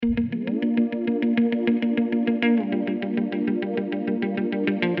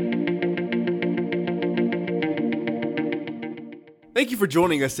Thank you for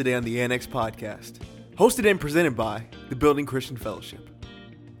joining us today on the Annex Podcast, hosted and presented by the Building Christian Fellowship.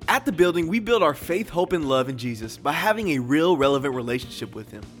 At the Building, we build our faith, hope, and love in Jesus by having a real, relevant relationship with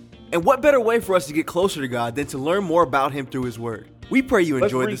Him. And what better way for us to get closer to God than to learn more about Him through His Word? We pray you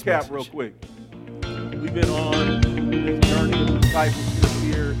enjoy this message. Let's recap real quick. We've been on this journey of discipleship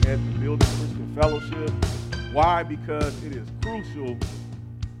here at the Building Christian Fellowship. Why? Because it is crucial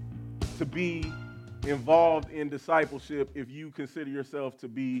to be involved in discipleship if you consider yourself to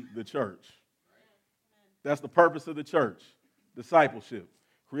be the church. That's the purpose of the church, discipleship,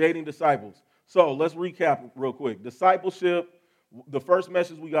 creating disciples. So let's recap real quick. Discipleship, the first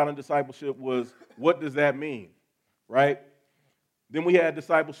message we got on discipleship was, what does that mean, right? Then we had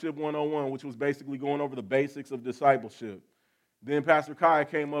Discipleship 101, which was basically going over the basics of discipleship. Then Pastor Kai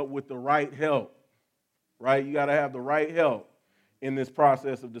came up with the right help, right? You got to have the right help in this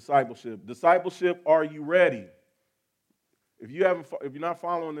process of discipleship. Discipleship, are you ready? If you're not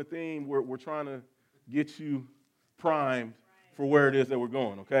following the theme, we're trying to get you primed for where it is that we're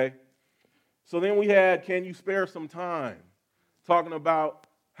going, okay? So then we had, can you spare some time? Talking about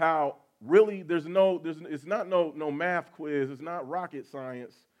how really it's not no math quiz, it's not rocket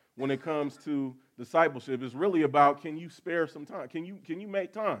science when it comes to discipleship. It's really about, can you spare some time? Can you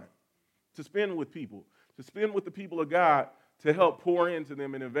make time to spend with people, to spend with the people of God, to help pour into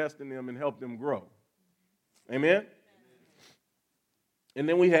them and invest in them and help them grow? Amen? And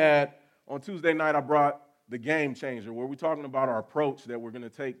then we had, on Tuesday night, I brought the game changer, where we're talking about our approach that we're going to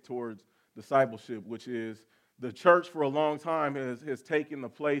take towards discipleship, which is the church for a long time has taken the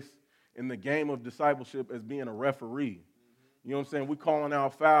place in the game of discipleship as being a referee. You know what I'm saying? We're calling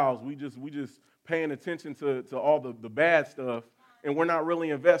out fouls. We just paying attention to all the bad stuff, and we're not really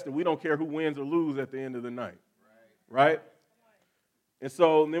invested. We don't care who wins or loses at the end of the night, right? And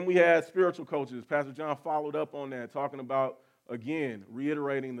so then we had spiritual coaches. Pastor John followed up on that, talking about, again,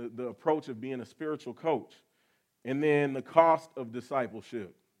 reiterating the approach of being a spiritual coach. And then the cost of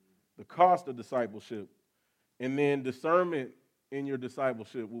discipleship. And then discernment in your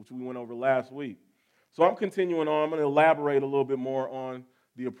discipleship, which we went over last week. So I'm continuing on. I'm going to elaborate a little bit more on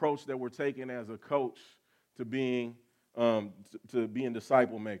the approach that we're taking as a coach to being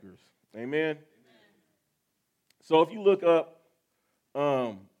disciple makers. Amen? So if you look up,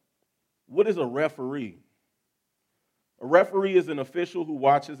 what is a referee? A referee is an official who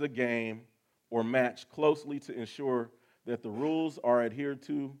watches a game or match closely to ensure that the rules are adhered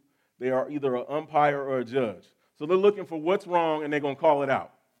to. They are either an umpire or a judge. So they're looking for what's wrong, and they're going to call it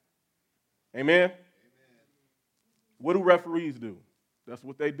out. Amen? What do referees do? That's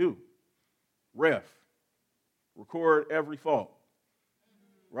what they do. Record every fault.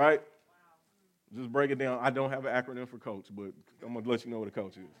 Right? Just break it down. I don't have an acronym for coach, but I'm going to let you know what a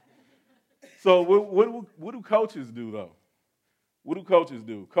coach is. So what do coaches do, though? What do coaches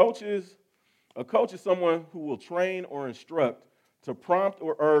do? A coach is someone who will train or instruct to prompt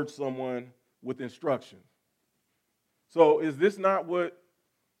or urge someone with instruction. So is this not what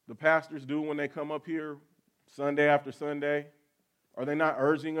the pastors do when they come up here Sunday after Sunday? Are they not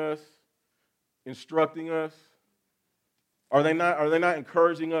urging us, instructing us? Are they not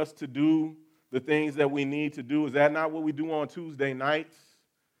encouraging us to do the things that we need to do? Is that not what we do on Tuesday nights?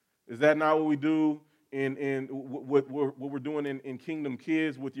 Is that not what we do in what we're doing in Kingdom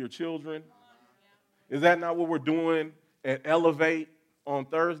Kids with your children? Is that not what we're doing at Elevate on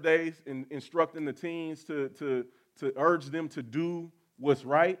Thursdays, in instructing the teens to urge them to do what's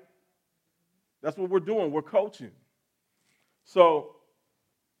right? That's what we're doing. We're coaching. So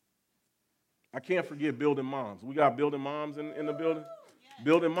I can't forget building moms. We got building moms in the building.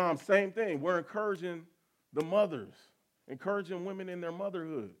 Building moms, same thing. We're encouraging the mothers, encouraging women in their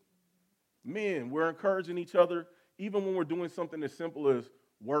motherhood. Men, we're encouraging each other, even when we're doing something as simple as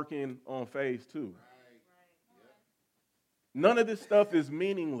working on phase 2. None of this stuff is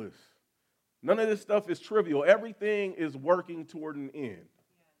meaningless. None of this stuff is trivial. Everything is working toward an end.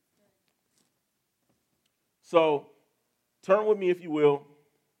 So turn with me, if you will,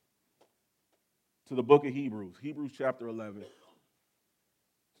 to the book of Hebrews, Hebrews chapter 11.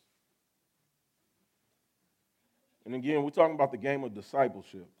 And again, we're talking about the game of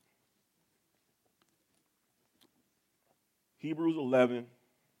discipleship. Hebrews 11, and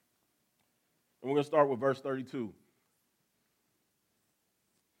we're going to start with verse 32.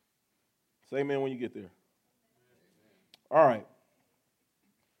 Say amen when you get there. All right.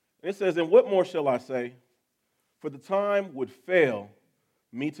 It says, and what more shall I say? For the time would fail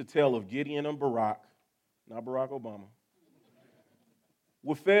me to tell of Gideon and Barak, not Barack Obama,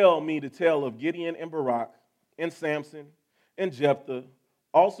 would fail me to tell of Gideon and Barak and Samson and Jephthah,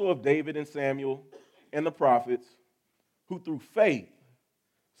 also of David and Samuel and the prophets, who through faith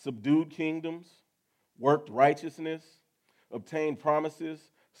subdued kingdoms, worked righteousness, obtained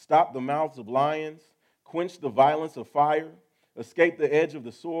promises, stopped the mouths of lions, quenched the violence of fire, escaped the edge of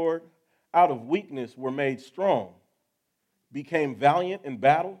the sword, out of weakness were made strong, became valiant in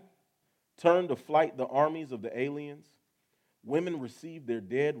battle, turned to flight the armies of the aliens. Women received their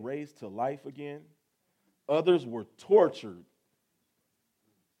dead raised to life again. Others were tortured,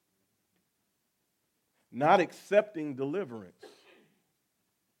 not accepting deliverance,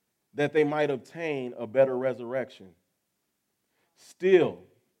 that they might obtain a better resurrection. Still,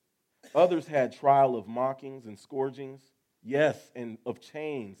 others had trial of mockings and scourgings, yes, and of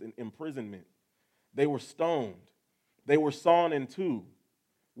chains and imprisonment. They were stoned. They were sawn in two,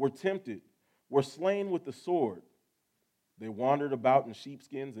 were tempted, were slain with the sword. They wandered about in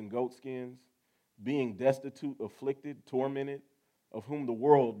sheepskins and goatskins, being destitute, afflicted, tormented, of whom the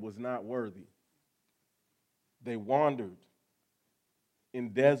world was not worthy. They wandered in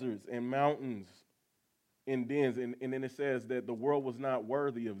deserts and mountains, in dens, and then it says that the world was not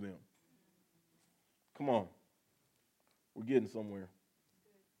worthy of them. Come on. We're getting somewhere.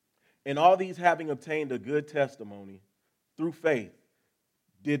 And all these, having obtained a good testimony through faith,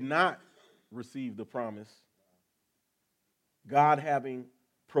 did not receive the promise, God having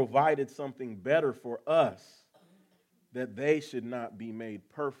provided something better for us, that they should not be made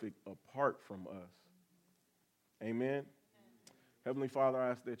perfect apart from us. Amen. Heavenly Father, I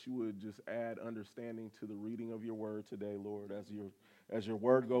ask that you would just add understanding to the reading of your word today, Lord. As your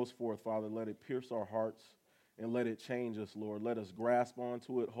word goes forth, Father, let it pierce our hearts and let it change us, Lord. Let us grasp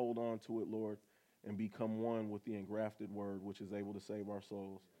onto it, hold on to it, Lord, and become one with the engrafted word, which is able to save our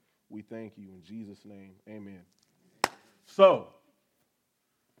souls. We thank you in Jesus' name. Amen. So,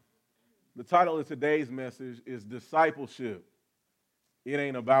 the title of today's message is Discipleship. It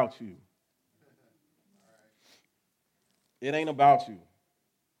ain't about you. It ain't about you.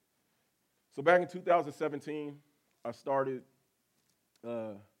 So back in 2017, I started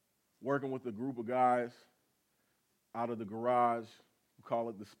working with a group of guys out of the garage. We call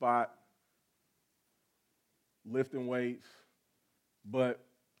it the spot, lifting weights. But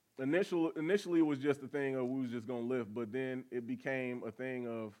initially it was just a thing of we was just going to lift, but then it became a thing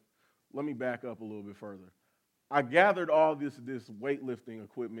of, let me back up a little bit further. I gathered all this weightlifting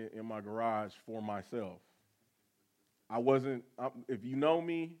equipment in my garage for myself. If you know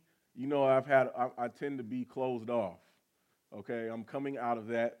me, you know I tend to be closed off. Okay, I'm coming out of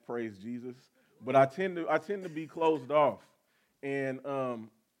that, praise Jesus. But I tend to be closed off. And I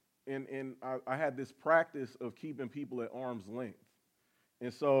had this practice of keeping people at arm's length.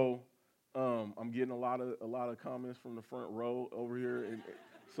 And so I'm getting a lot of comments from the front row over here, and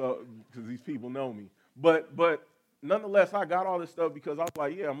so because these people know me. But nonetheless, I got all this stuff because I was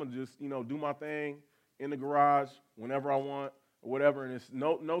like, yeah, I'm gonna just do my thing in the garage whenever I want or whatever. And it's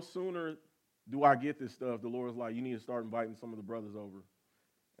no sooner do I get this stuff, the Lord's like, you need to start inviting some of the brothers over.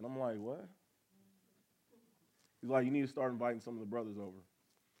 And I'm like, what? He's like, you need to start inviting some of the brothers over.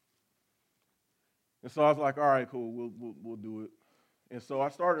 And so I was like, all right, cool, we'll do it. And so I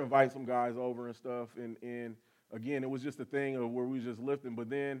started inviting some guys over and stuff. And again, it was just a thing of where we was just lifting. But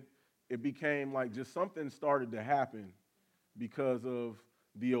then it became like just something started to happen because of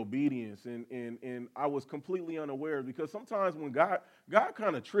the obedience. And I was completely unaware, because sometimes when God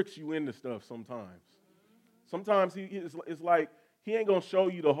kind of tricks you into stuff sometimes. Sometimes it's like he ain't going to show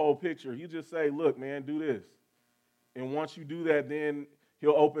you the whole picture. He'll just say, look, man, do this. And once you do that, then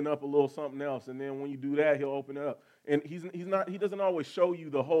he'll open up a little something else. And then when you do that, he'll open it up. And he doesn't always show you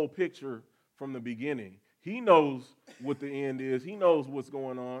the whole picture from the beginning. He knows what the end is. He knows what's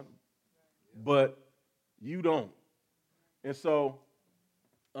going on, but you don't. And so,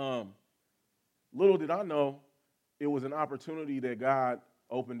 little did I know, it was an opportunity that God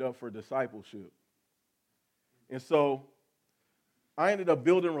opened up for discipleship. And so I ended up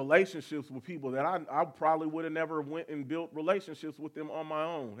building relationships with people that I probably would have never went and built relationships with them on my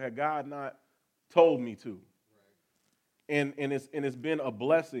own had God not told me to. Right. And it's been a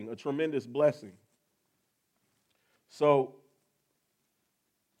blessing, a tremendous blessing. So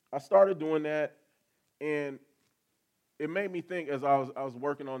I started doing that, and it made me think as I was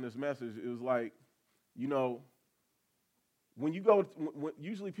working on this message. It was like, when you go,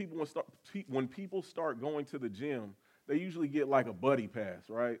 usually when people start going to the gym, they usually get like a buddy pass,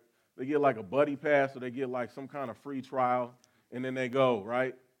 right? They get like a buddy pass, or they get like some kind of free trial, and then they go,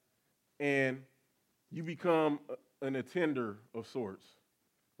 right? And you become an attender of sorts,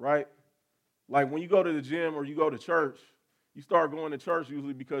 right? Like when you go to the gym or you go to church, you start going to church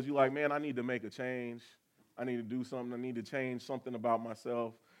usually because you're like, man, I need to make a change. I need to do something. I need to change something about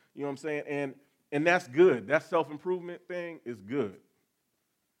myself. You know what I'm saying? And that's good. That self-improvement thing is good.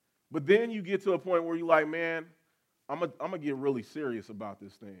 But then you get to a point where you're like, man, I'm going to get really serious about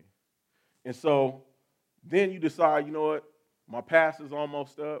this thing. And so then you decide, you know what, my pass is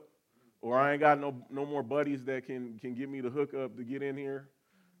almost up, or I ain't got no more buddies that can get me the hookup to get in here.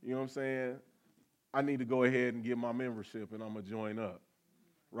 You know what I'm saying? I need to go ahead and get my membership, and I'm going to join up,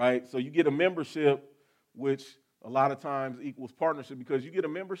 right? So you get a membership, which a lot of times equals partnership, because you get a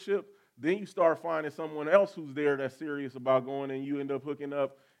membership, then you start finding someone else who's there that's serious about going, and you end up hooking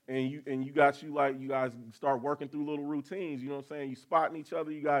up, and you guys start working through little routines, you know what I'm saying? You spotting each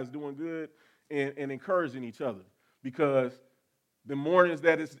other, you guys doing good, and encouraging each other, because the mornings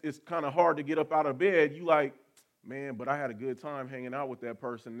that it's kind of hard to get up out of bed, you like, man, but I had a good time hanging out with that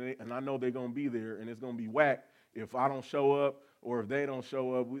person, and I know they're going to be there, and it's going to be whack if I don't show up, or if they don't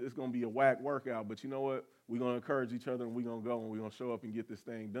show up, it's going to be a whack workout. But you know what? We're going to encourage each other, and we're going to go, and we're going to show up and get this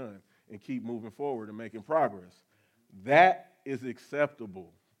thing done and keep moving forward and making progress. That is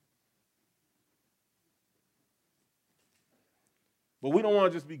acceptable. But we don't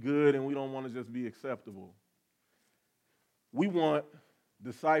want to just be good, and we don't want to just be acceptable. We want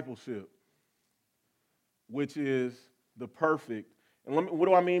discipleship, which is the perfect. And what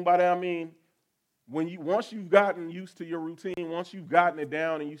do I mean by that? I mean, once you've gotten used to your routine, once you've gotten it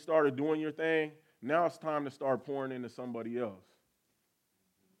down and you started doing your thing, now it's time to start pouring into somebody else.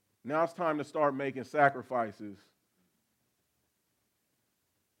 Now it's time to start making sacrifices.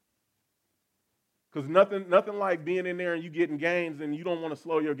 Because nothing like being in there and you getting gains and you don't want to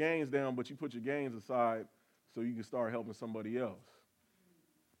slow your gains down, but you put your gains aside so you can start helping somebody else.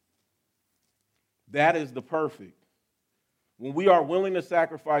 That is the perfect. When we are willing to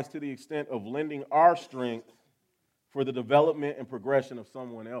sacrifice to the extent of lending our strength for the development and progression of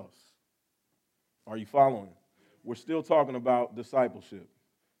someone else. Are you following? We're still talking about discipleship.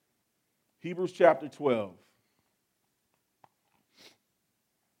 Hebrews chapter 12.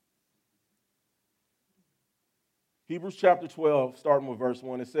 Hebrews chapter 12, starting with verse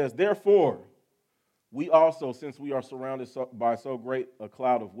 1, it says, "Therefore, we also, since we are surrounded by so great a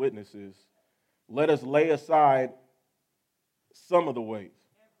cloud of witnesses, let us lay aside some of the weight."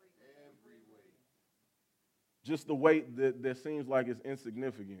 Every weight. Just the weight that seems like it's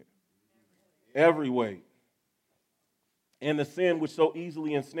insignificant. Every weight. "And the sin which so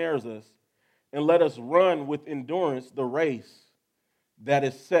easily ensnares us, and let us run with endurance the race that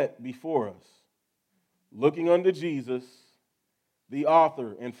is set before us, looking unto Jesus, the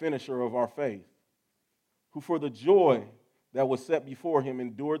author and finisher of our faith, who for the joy that was set before him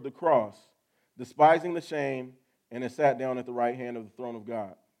endured the cross, despising the shame, and has sat down at the right hand of the throne of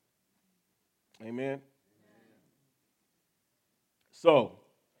God." Amen. So,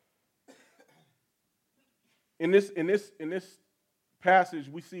 in this passage,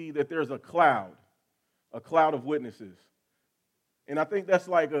 we see that there's a cloud of witnesses. And I think that's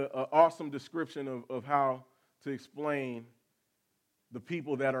like an awesome description of how to explain the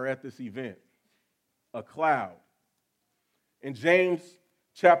people that are at this event. A cloud. In James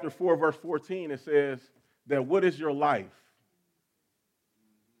chapter 4, verse 14, it says that what is your life?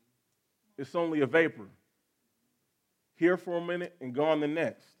 It's only a vapor. Here for a minute and gone the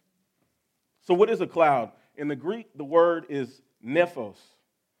next. So what is a cloud? In the Greek, the word is nephos.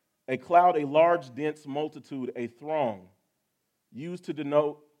 A cloud, a large, dense multitude, a throng, used to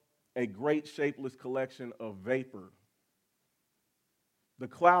denote a great shapeless collection of vapor. The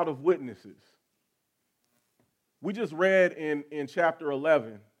cloud of witnesses. We just read in chapter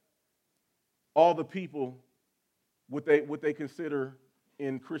 11 all the people, what they consider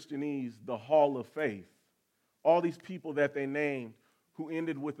in Christianese the hall of faith. All these people that they named who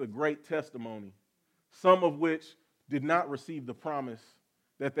ended with a great testimony, some of which did not receive the promise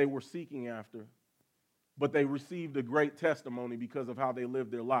that they were seeking after, but they received a great testimony because of how they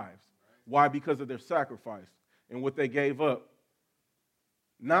lived their lives. Why? Because of their sacrifice and what they gave up,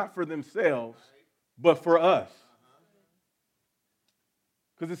 not for themselves, but for us.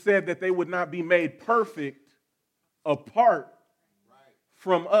 Because it said that they would not be made perfect apart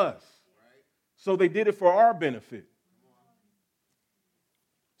from us. So they did it for our benefit.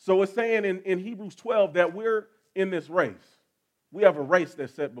 So it's saying in Hebrews 12 that we're in this race. We have a race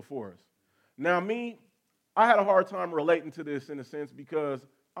that's set before us. Now I had a hard time relating to this in a sense because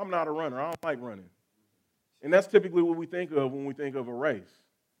I'm not a runner. I don't like running. And that's typically what we think of when we think of a race.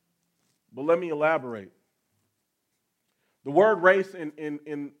 But let me elaborate. The word race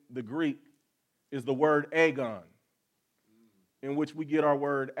in the Greek is the word agon, in which we get our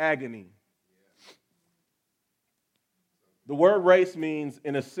word agony. The word race means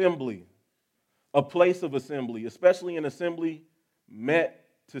an assembly, a place of assembly, especially an assembly met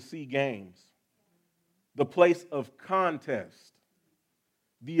to see games. the place of contest,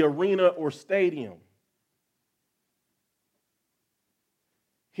 the arena or stadium.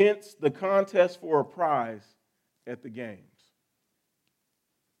 Hence, the contest for a prize at the games.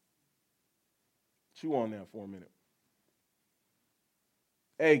 Chew on that for a minute.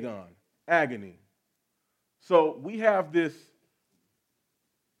 Agon, agony. So we have this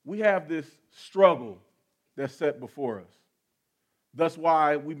struggle that's set before us. That's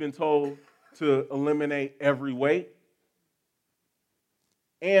why we've been told to eliminate every weight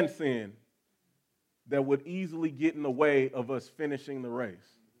and sin that would easily get in the way of us finishing the race,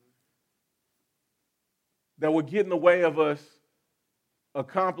 that would get in the way of us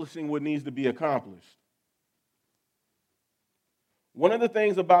accomplishing what needs to be accomplished. One of the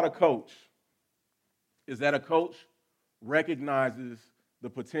things about a coach is that a coach recognizes the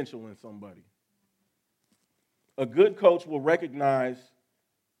potential in somebody. A good coach will recognize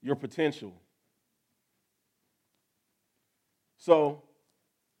your potential. So,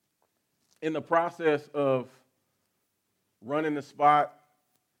 in the process of running the spot,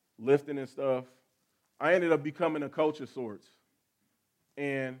 lifting and stuff, I ended up becoming a coach of sorts.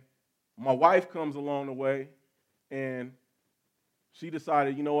 And my wife comes along the way, and she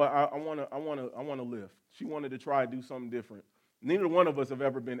decided, you know what, I want to lift. She wanted to try to do something different. Neither one of us have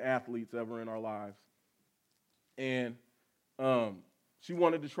ever been athletes ever in our lives. And she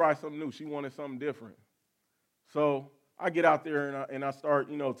wanted to try something new. She wanted something different. So I get out there and I start,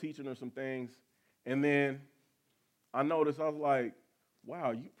 teaching her some things. And then I noticed, I was like,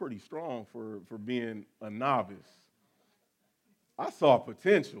 wow, you're pretty strong for being a novice. I saw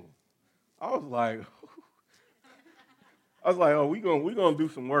potential. I was like, oh, we're gonna do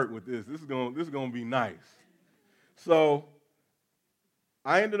some work with this. This is gonna be nice. So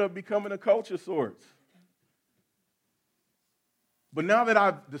I ended up becoming a coach of sorts. But now that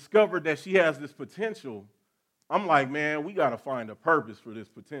I've discovered that she has this potential, I'm like, man, we got to find a purpose for this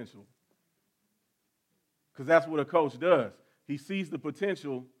potential. Because that's what a coach does. He sees the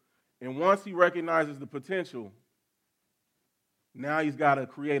potential, and once he recognizes the potential, now he's got to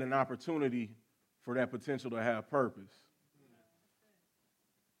create an opportunity for that potential to have purpose.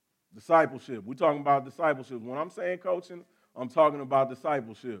 Discipleship. We're talking about discipleship. When I'm saying coaching, I'm talking about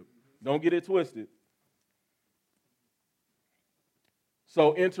discipleship. Don't get it twisted.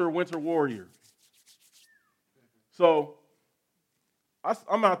 So enter Winter Warrior. So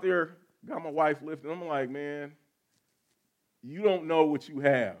I'm out there, got my wife lifting. I'm like, man, you don't know what you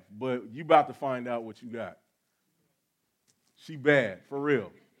have, but you about to find out what you got. She bad, for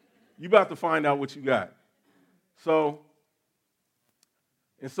real. You about to find out what you got. So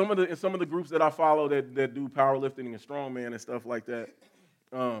in some of the groups that I follow that do powerlifting and strongman and stuff like that,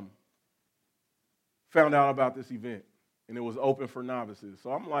 found out about this event. And it was open for novices.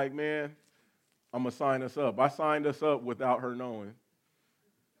 So I'm like, man, I'm going to sign us up. I signed us up without her knowing.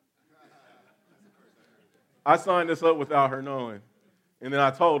 And then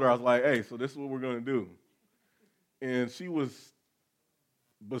I told her, I was like, hey, so this is what we're going to do. And she was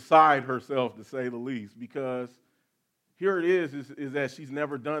beside herself, to say the least, because here it is that she's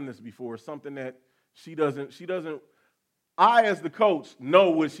never done this before. Something that she doesn't, I as the coach know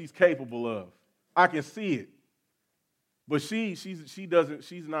what she's capable of. I can see it. But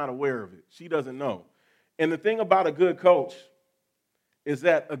she's not aware of it. She doesn't know. And the thing about a good coach is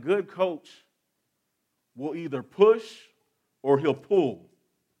that a good coach will either push or he'll pull.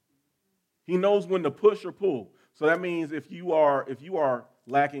 He knows when to push or pull. So that means if you are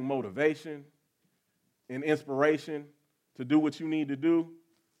lacking motivation and inspiration to do what you need to do,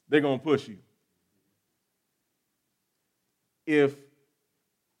 they're going to push you. If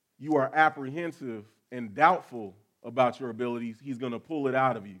you are apprehensive and doubtful about your abilities, he's going to pull it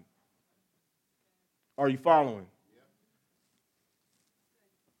out of you. Are you following?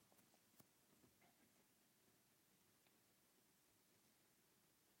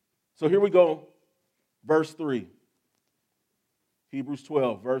 So here we go, verse 3. Hebrews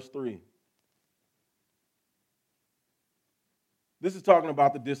 12, verse 3. This is talking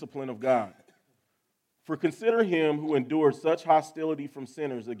about the discipline of God. For consider him who endured such hostility from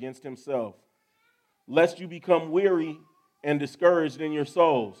sinners against himself, lest you become weary and discouraged in your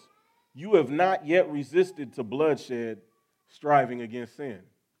souls. You have not yet resisted to bloodshed, striving against sin.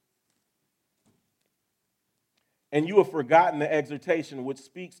 And you have forgotten the exhortation which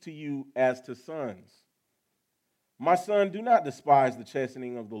speaks to you as to sons. My son, do not despise the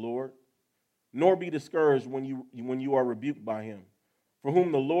chastening of the Lord, nor be discouraged when you are rebuked by him. For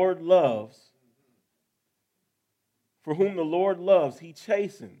whom the Lord loves, he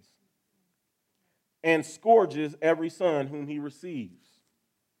chastens and scourges every son whom he receives.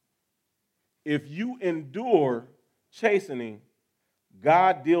 If you endure chastening,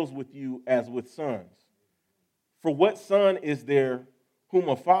 God deals with you as with sons. For what son is there whom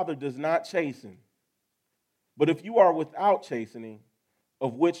a father does not chasten? But if you are without chastening,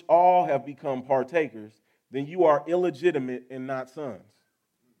 of which all have become partakers, then you are illegitimate and not sons.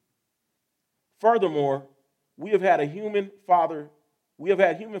 Furthermore, we have had human fathers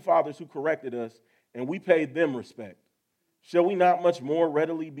who corrected us, and we paid them respect. Shall we not much more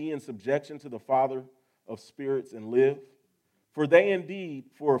readily be in subjection to the Father of spirits and live? For they indeed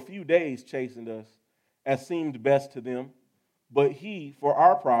for a few days chastened us, as seemed best to them, but he for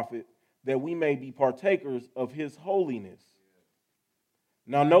our profit, that we may be partakers of his holiness.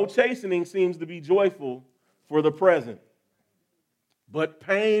 Now no chastening seems to be joyful for the present, but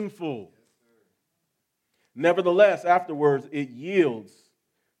painful. Nevertheless, afterwards it yields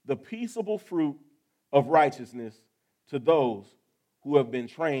the peaceable fruit of righteousness to those who have been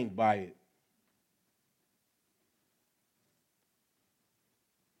trained by it.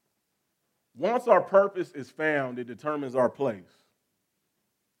 Once our purpose is found, it determines our place.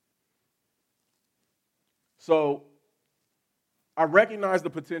 So I recognized the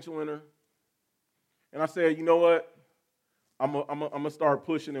potential in her, and I said, you know what? I'm gonna start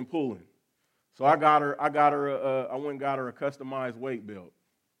pushing and pulling. So I went and got her a customized weight belt,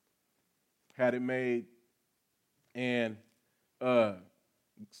 had it made, and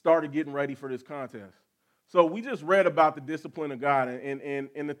started getting ready for this contest. So we just read about the discipline of God,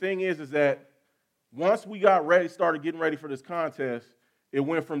 and the thing is that once we got ready, started getting ready for this contest, it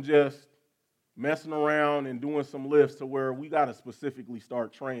went from just messing around and doing some lifts to where we got to specifically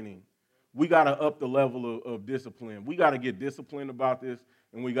start training. We got to up the level of discipline. We got to get disciplined about this,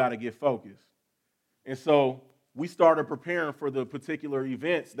 and we got to get focused. And so we started preparing for the particular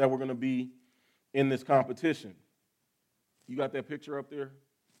events that were going to be in this competition. You got that picture up there?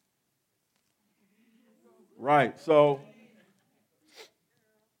 Right. So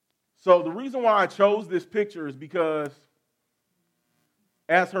the reason why I chose this picture is because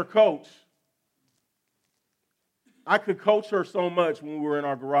as her coach, I could coach her so much when we were in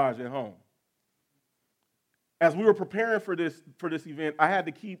our garage at home. As we were preparing for this event, I had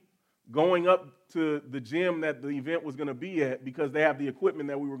to keep going up to the gym that the event was going to be at because they have the equipment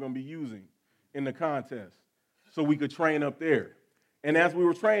that we were going to be using in the contest, so we could train up there. And as we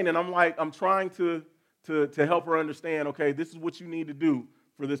were training, I'm trying to help her understand, okay, this is what you need to do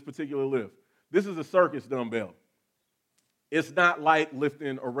for this particular lift. This is a circus dumbbell. It's not like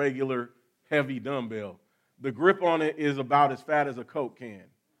lifting a regular heavy dumbbell. The grip on it is about as fat as a Coke can.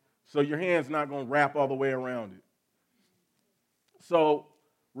 So your hand's not going to wrap all the way around it. So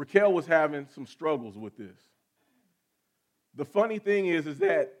Raquel was having some struggles with this. The funny thing is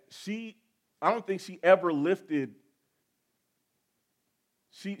that I don't think she ever lifted.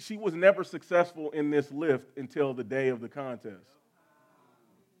 She was never successful in this lift until the day of the contest.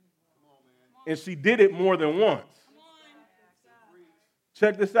 And she did it more than once.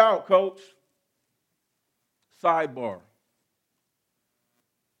 Check this out, coach. Sidebar.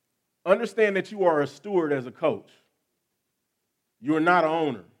 Understand that you are a steward as a coach. You are not an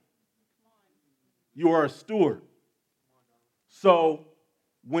owner. You are a steward. So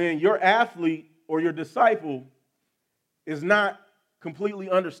when your athlete or your disciple is not completely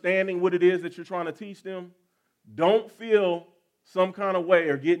understanding what it is that you're trying to teach them, don't feel some kind of way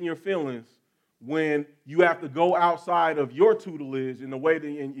or get in your feelings when you have to go outside of your tutelage and the way that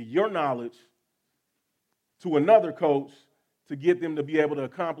in your knowledge to another coach to get them to be able to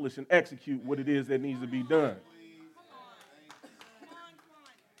accomplish and execute what it is that needs to be done.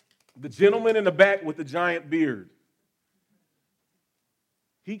 The gentleman in the back with the giant beard,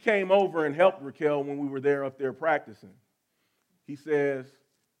 he came over and helped Raquel when we were up there practicing. He says,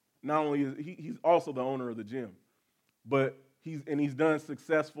 not only is he's also the owner of the gym, but he's done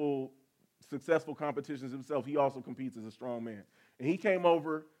successful competitions himself. He also competes as a strong man. And he came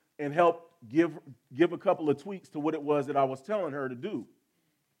over and helped give a couple of tweaks to what it was that I was telling her to do.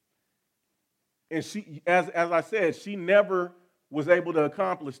 And she, as I said, she never was able to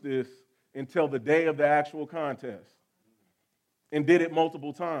accomplish this until the day of the actual contest, and did it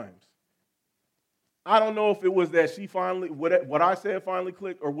multiple times. I don't know if it was that she finally, what I said finally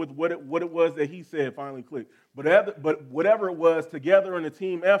clicked, or what it was that he said finally clicked. But whatever it was, together in a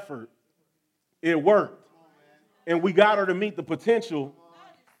team effort, it worked. And we got her to meet the potential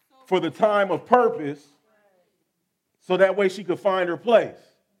for the time of purpose, so that way she could find her place.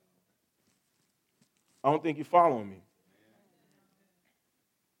 I don't think you're following me.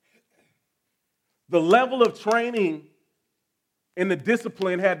 The level of training and the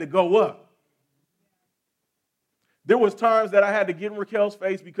discipline had to go up. There was times that I had to get in Raquel's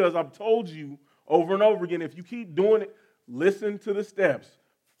face because I've told you over and over again, if you keep doing it, listen to the steps,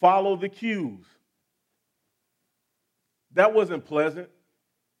 follow the cues. That wasn't pleasant.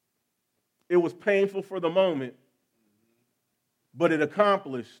 It was painful for the moment, but it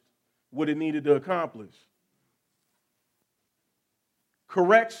accomplished what it needed to accomplish.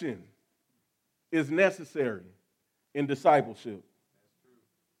 Correction is necessary in discipleship.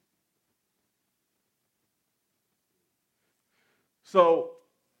 So,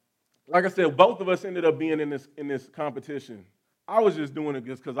 like I said, both of us ended up being in this competition. I was just doing it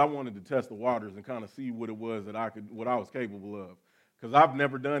just because I wanted to test the waters and kind of see what it was that what I was capable of. Because I've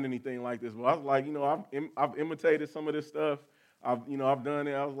never done anything like this. But I was like, I've imitated some of this stuff. I've done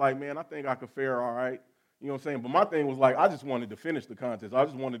it. I was like, man, I think I could fare all right. You know what I'm saying? But my thing was like, I just wanted to finish the contest. I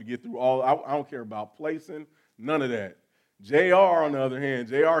just wanted to get through all. I don't care about placing, none of that. JR, on the other hand,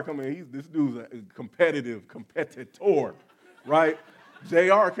 JR this dude's a competitor, right?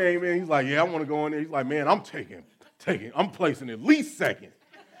 JR came in, he's like, yeah, I want to go in there. He's like, man, I'm I'm placing at least second,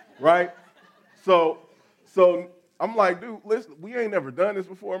 right? So I'm like, dude, listen, we ain't never done this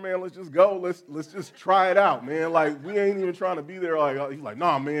before, man. Let's just go. Let's just try it out, man. Like, we ain't even trying to be there. Like, he's like,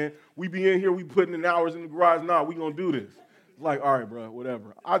 nah, man, we be in here, we putting in hours in the garage. Nah, we gonna do this. It's like, all right, bro,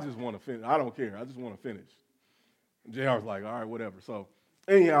 whatever. I just want to finish. I don't care. I just want to finish. And JR's like, all right, whatever. So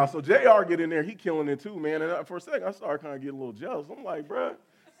anyhow, so JR get in there, he killing it too, man. And for a second, I started kind of getting a little jealous. I'm like, bro,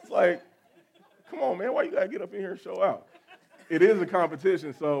 it's like, come on, man, why you gotta get up in here and show out? It is a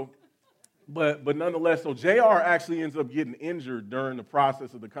competition, so. But nonetheless, so JR actually ends up getting injured during the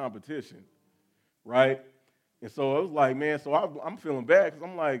process of the competition, right? And so it was like, man, so I'm feeling bad because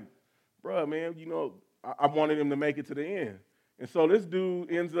I'm like, bro, man, I wanted him to make it to the end. And so this dude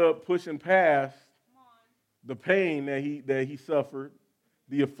ends up pushing past the pain that he suffered,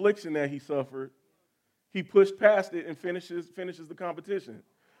 the affliction that he suffered. He pushed past it and finishes the competition.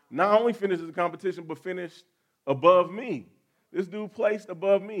 Not only finishes the competition, but finished above me. This dude placed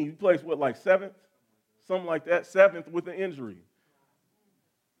above me. He placed, like 7th? Something like that. 7th with an injury.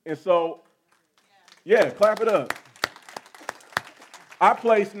 And so, yeah, clap it up. I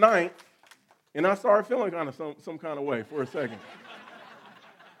placed 9th, and I started feeling kind of some kind of way for a second.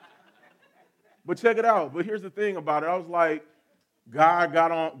 But check it out. But here's the thing about it. I was like, God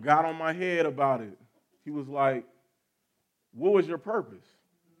got on my head about it. He was like, what was your purpose?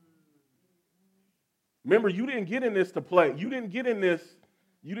 Remember, you didn't get in this to play. You didn't get in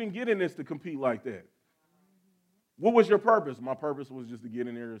this to compete like that. What was your purpose? My purpose was just to get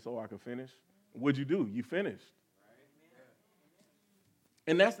in there so I could finish. What'd you do? You finished.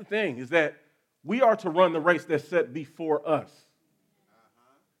 And that's the thing, is that we are to run the race that's set before us.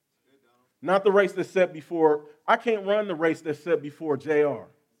 Not the race that's set before. I can't run the race that's set before JR.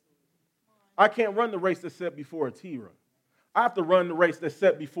 I can't run the race that's set before Atira. I have to run the race that's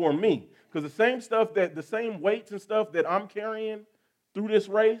set before me. Because the same weights and stuff that I'm carrying through this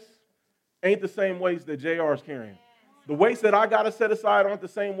race ain't the same weights that JR is carrying. The weights that I got to set aside aren't the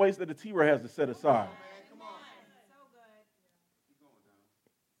same weights that Atira has to set aside.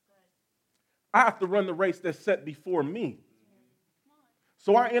 I have to run the race that's set before me.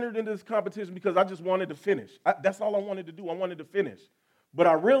 So I entered into this competition because I just wanted to finish. That's all I wanted to do. I wanted to finish. But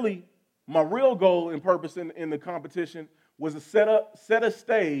my real goal and purpose in the competition was to set a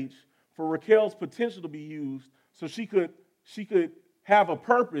stage for Raquel's potential to be used so she could have a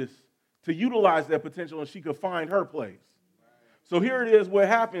purpose to utilize that potential and she could find her place. So here it is, what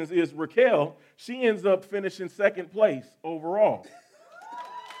happens is Raquel, she ends up finishing 2nd place overall.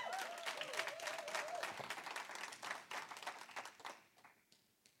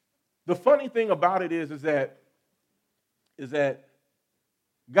 The funny thing about it is that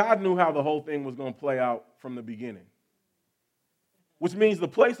God knew how the whole thing was going to play out from the beginning. Which means the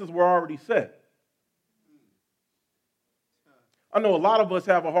places were already set. I know a lot of us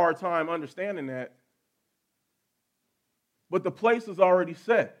have a hard time understanding that, but the place is already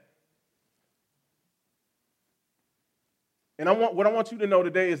set. And what I want you to know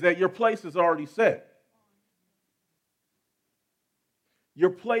today is that your place is already set. Your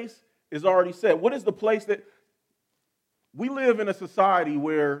place is already set. What is the place that we live in? A society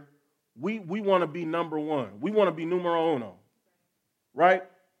where we want to be number one. We want to be numero uno. Right?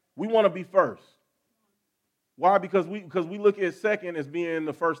 We want to be first. Why? Because we look at second as being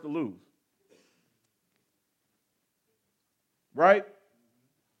the first to lose. Right?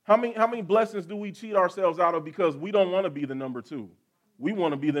 How many blessings do we cheat ourselves out of because we don't want to be the number 2? We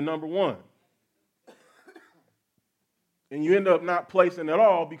want to be the number 1. And you end up not placing at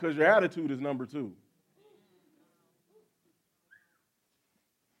all because your attitude is number 2.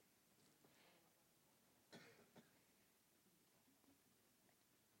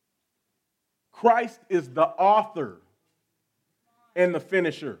 Christ is the author and the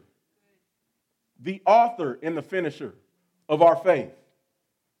finisher. The author and the finisher of our faith.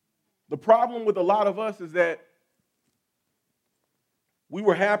 The problem with a lot of us is that we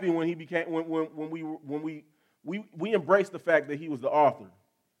were happy when he became when we embraced the fact that he was the author.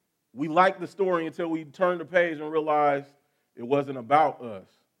 We liked the story until we turned the page and realized it wasn't about us.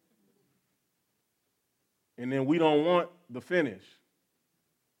 And then we don't want the finish.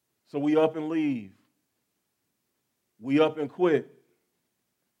 So we up and leave. We up and quit.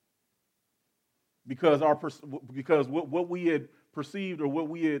 Because what we had perceived or what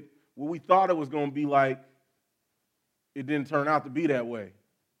we thought it was going to be like, it didn't turn out to be that way.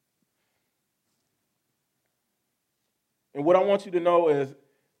 And what I want you to know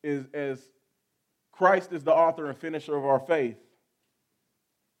is as Christ is the author and finisher of our faith,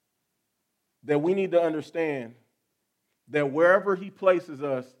 that we need to understand that wherever he places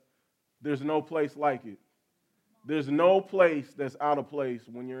us, there's no place like it. There's no place that's out of place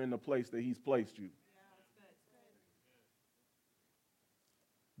when you're in the place that he's placed you.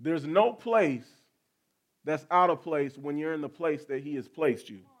 There's no place that's out of place when you're in the place that he has placed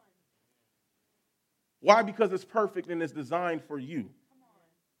you. Why? Because it's perfect and it's designed for you.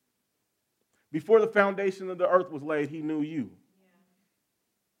 Before the foundation of the earth was laid, he knew you.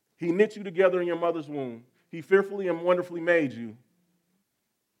 He knit you together in your mother's womb. He fearfully and wonderfully made you.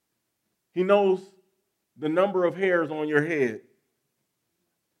 He knows the number of hairs on your head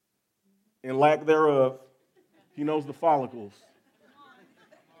and lack thereof. He knows the follicles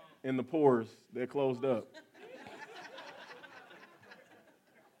and the pores that closed up.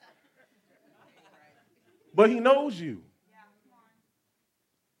 But he knows you.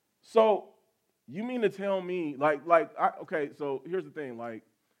 So you mean to tell me, okay, so here's the thing,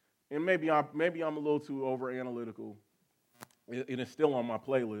 and maybe I'm a little too over analytical. It is still on my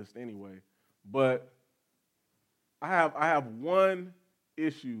playlist anyway. But I have one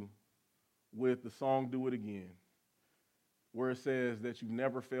issue with the song "Do It Again," where it says that you've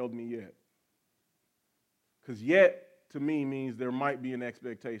never failed me yet. Because yet, to me, means there might be an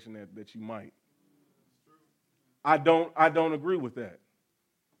expectation that you might. I don't agree with that.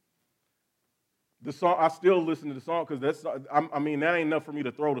 The song, I still listen to the song because that ain't enough for me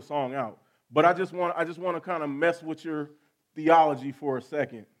to throw the song out. But I just want to kind of mess with your theology for a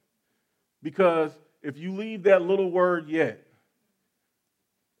second. Because if you leave that little word "yet,"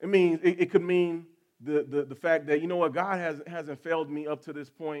 it could mean the fact that, you know what, God hasn't failed me up to this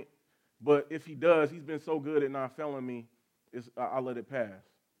point, but if he does, he's been so good at not failing me, I'll let it pass.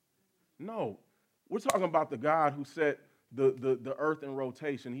 No. We're talking about the God who set the earth in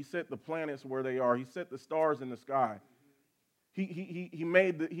rotation. He set the planets where they are. He set the stars in the sky. He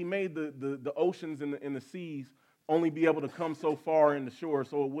made the oceans and the seas only be able to come so far in the shore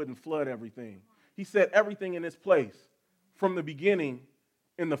so it wouldn't flood everything. He set everything in its place from the beginning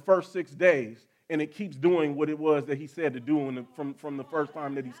in the first 6 days, and it keeps doing what it was that he said to do from the first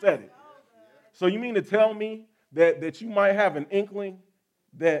time that he said it. So you mean to tell me that you might have an inkling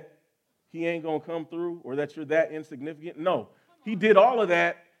that he ain't going to come through or that you're that insignificant? No. He did all of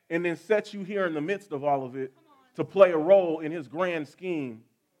that and then set you here in the midst of all of it to play a role in his grand scheme.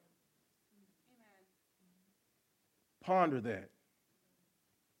 Ponder that.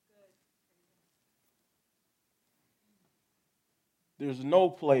 There's no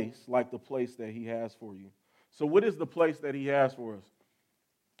place like the place that he has for you. So what is the place that he has for us?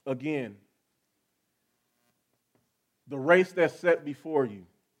 Again, the race that's set before you.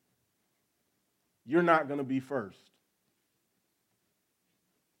 You're not going to be first.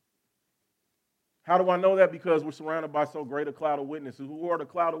 How do I know that? Because we're surrounded by so great a cloud of witnesses. Who are the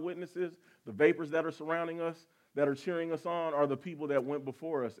cloud of witnesses? The vapors that are surrounding us, that are cheering us on, are the people that went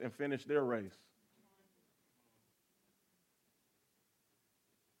before us and finished their race.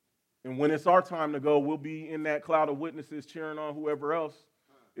 And when it's our time to go, we'll be in that cloud of witnesses cheering on whoever else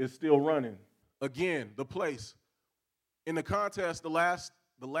is still running. Again, the place. In the contest, the last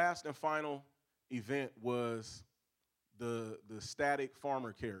and final event was the static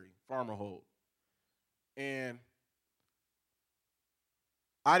farmer hold. And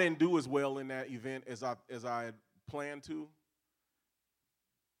I didn't do as well in that event as I had planned to.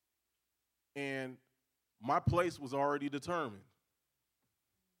 And my place was already determined.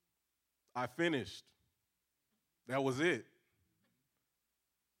 I finished. That was it.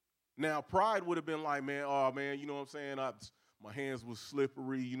 Now, pride would have been like, man, you know what I'm saying? My hands was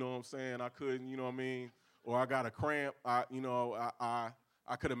slippery, you know what I'm saying? I couldn't, you know what I mean? Or I got a cramp. I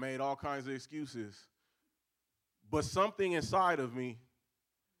could have made all kinds of excuses. But something inside of me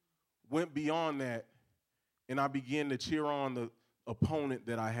went beyond that, and I began to cheer on the opponent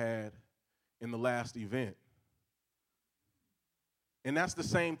that I had in the last event. And that's the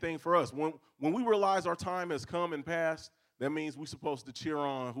same thing for us. When we realize our time has come and passed, that means we're supposed to cheer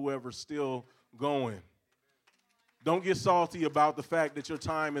on whoever's still going. Don't get salty about the fact that your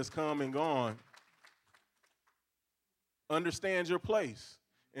time has come and gone. Understand your place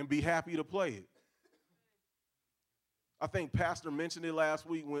and be happy to play it. I think Pastor mentioned it last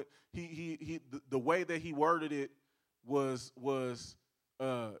week when the way that he worded it was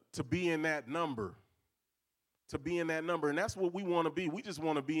to be in that number. To be in that number. And that's what we want to be. We just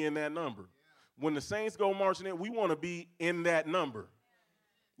want to be in that number. When the Saints go marching in, we want to be in that number.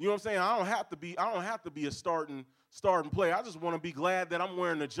 You know what I'm saying? I don't have to be a starting player. I just want to be glad that I'm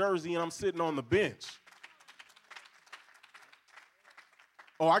wearing the jersey and I'm sitting on the bench.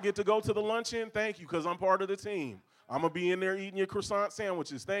 Oh, I get to go to the luncheon? Thank you, because I'm part of the team. I'm going to be in there eating your croissant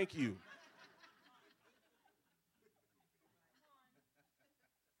sandwiches. Thank you.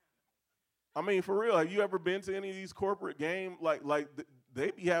 I mean, for real, have you ever been to any of these corporate games? Like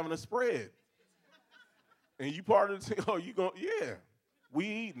they be having a spread. And you part of the team, yeah, we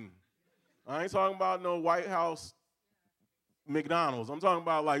eating. I ain't talking about no White House McDonald's. I'm talking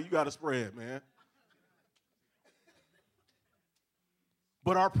about like you got a spread, man.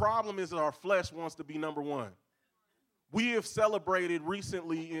 But our problem is that our flesh wants to be number one. We have celebrated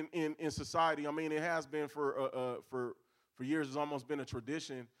recently in society. I mean, it has been for years. It's almost been a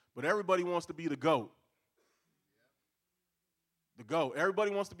tradition. But everybody wants to be the GOAT. The GOAT.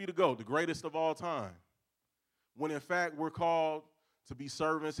 Everybody wants to be the GOAT, the greatest of all time. When in fact we're called to be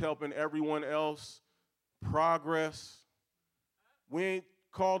servants helping everyone else progress. We ain't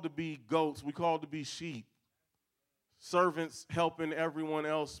called to be goats. We called to be sheep. Servants helping everyone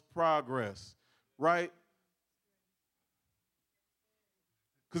else progress. Right?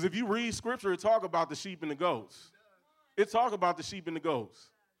 Because if you read scripture, it talk about the sheep and the goats. It talk about the sheep and the goats.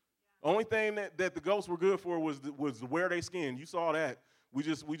 Only thing that the goats were good for was to wear their skin. You saw that. We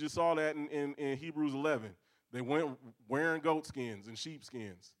just saw that in Hebrews 11. They went wearing goat skins and sheep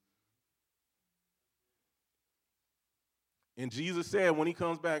skins. And Jesus said when he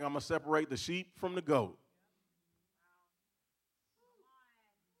comes back, I'm going to separate the sheep from the goat.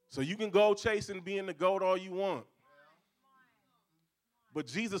 So you can go chasing being the goat all you want. But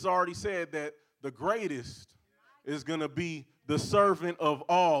Jesus already said that the greatest is going to be the servant of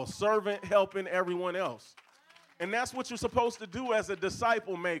all, servant helping everyone else. And that's what you're supposed to do as a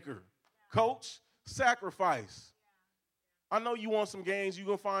disciple maker. Coach, sacrifice. I know you want some gains. You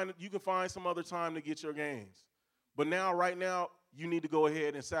can find some other time to get your gains. But right now, you need to go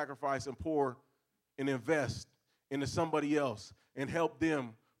ahead and sacrifice and pour and invest into somebody else and help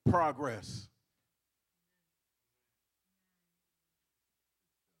them progress.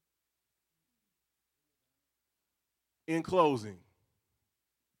 In closing,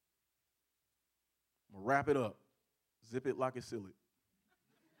 I'm going to wrap it up. Zip it like it's seal it.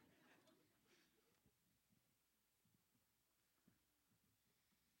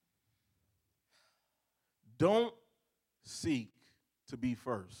 Don't seek to be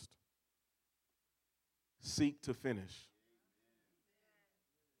first. Seek to finish.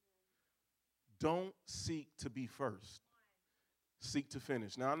 Don't seek to be first. Seek to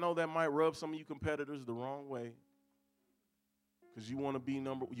finish. Now, I know that might rub some of you competitors the wrong way. Because you want to be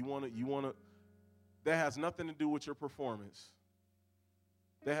that has nothing to do with your performance.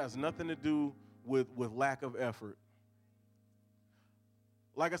 That has nothing to do with lack of effort.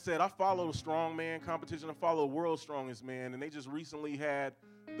 Like I said, I follow the strongman competition. I follow World's Strongest Man, and they just recently had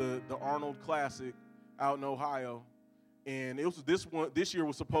the Arnold Classic out in Ohio. And it was this year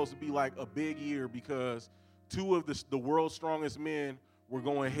was supposed to be like a big year because two of the world's strongest men were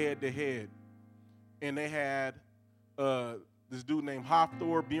going head to head. And they had this dude named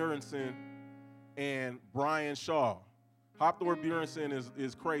Hafthor Bjornsson and Brian Shaw. Hafthor Bjornsson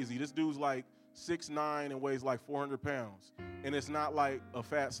is crazy. This dude's like 6'9" and weighs like 400 pounds. And it's not like a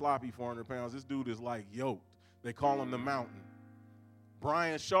fat, sloppy 400 pounds. This dude is like yoked. They call him the Mountain.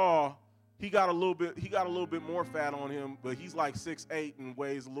 Brian Shaw, he got a little bit more fat on him, but he's like 6'8" and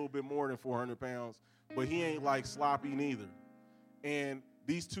weighs a little bit more than 400 pounds. But he ain't like sloppy neither. And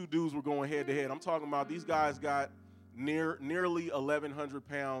these two dudes were going head to head. I'm talking about these guys got nearly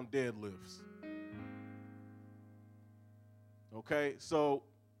 1,100-pound deadlifts. Okay, so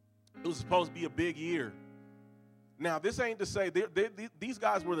it was supposed to be a big year. Now, this ain't to say these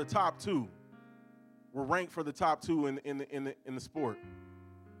guys were the top two, were ranked for the top two in the sport.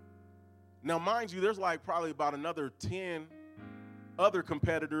 Now, mind you, there's like probably about another 10 other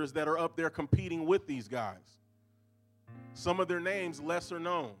competitors that are up there competing with these guys. Some of their names lesser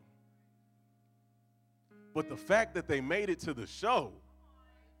known. But the fact that they made it to the show,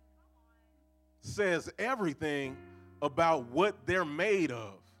 says everything about what they're made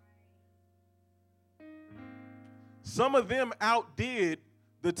of. Some of them outdid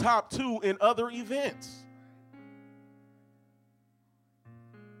the top two in other events.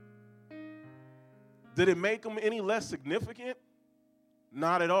 Did it make them any less significant?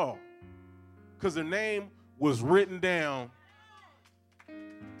 Not at all. Because their name was written down.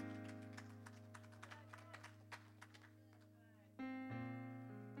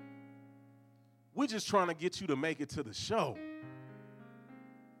 We're just trying to get you to make it to the show.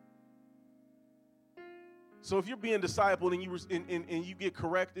 So if you're being discipled and you get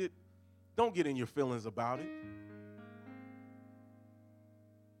corrected, don't get in your feelings about it.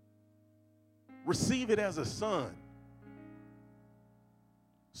 Receive it as a son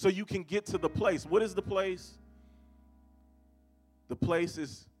so you can get to the place. What is the place? The place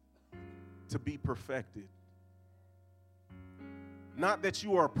is to be perfected. Not that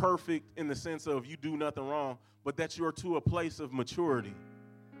you are perfect in the sense of you do nothing wrong, but that you are to a place of maturity.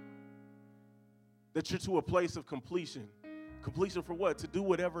 That you're to a place of completion. Completion for what? To do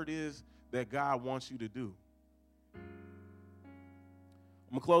whatever it is that God wants you to do.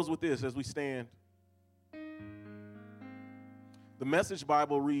 I'm going to close with this as we stand. The Message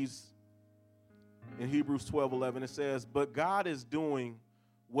Bible reads in Hebrews 12:11, it says, "But God is doing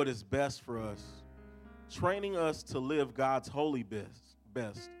what is best for us, training us to live God's holy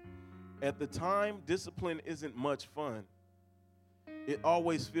best. At the time, discipline isn't much fun. It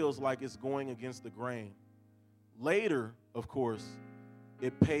always feels like it's going against the grain. Later, of course,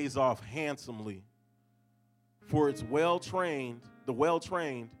 it pays off handsomely. For it's the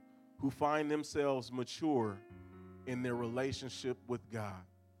well-trained who find themselves mature in their relationship with God."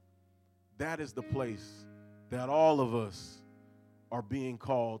 That is the place that all of us are being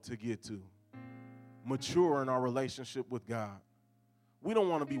called to get to. Mature in our relationship with God. We don't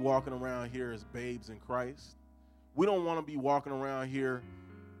want to be walking around here as babes in Christ. We don't want to be walking around here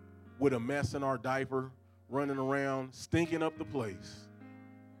with a mess in our diaper, running around, stinking up the place,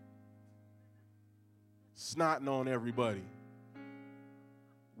 snotting on everybody.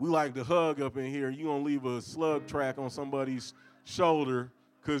 We like to hug up in here. You gonna leave a slug track on somebody's shoulder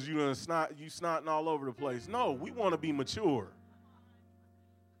because you snotting all over the place. No, we want to be mature.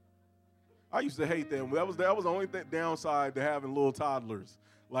 I used to hate them. That was the only downside to having little toddlers.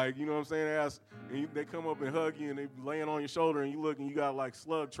 Like, you know what I'm saying? They come up and hug you, and they laying on your shoulder, and you look, and you got like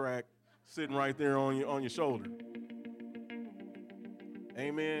slug track sitting right there on your shoulder.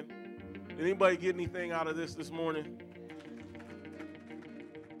 Amen. Did anybody get anything out of this morning?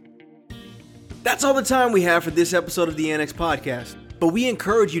 That's all the time we have for this episode of the Annex Podcast. But we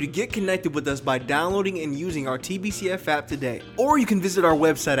encourage you to get connected with us by downloading and using our TBCF app today. Or you can visit our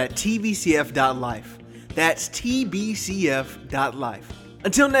website at tbcf.life. That's tbcf.life.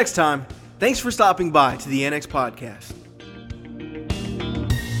 Until next time, thanks for stopping by to the Annex Podcast.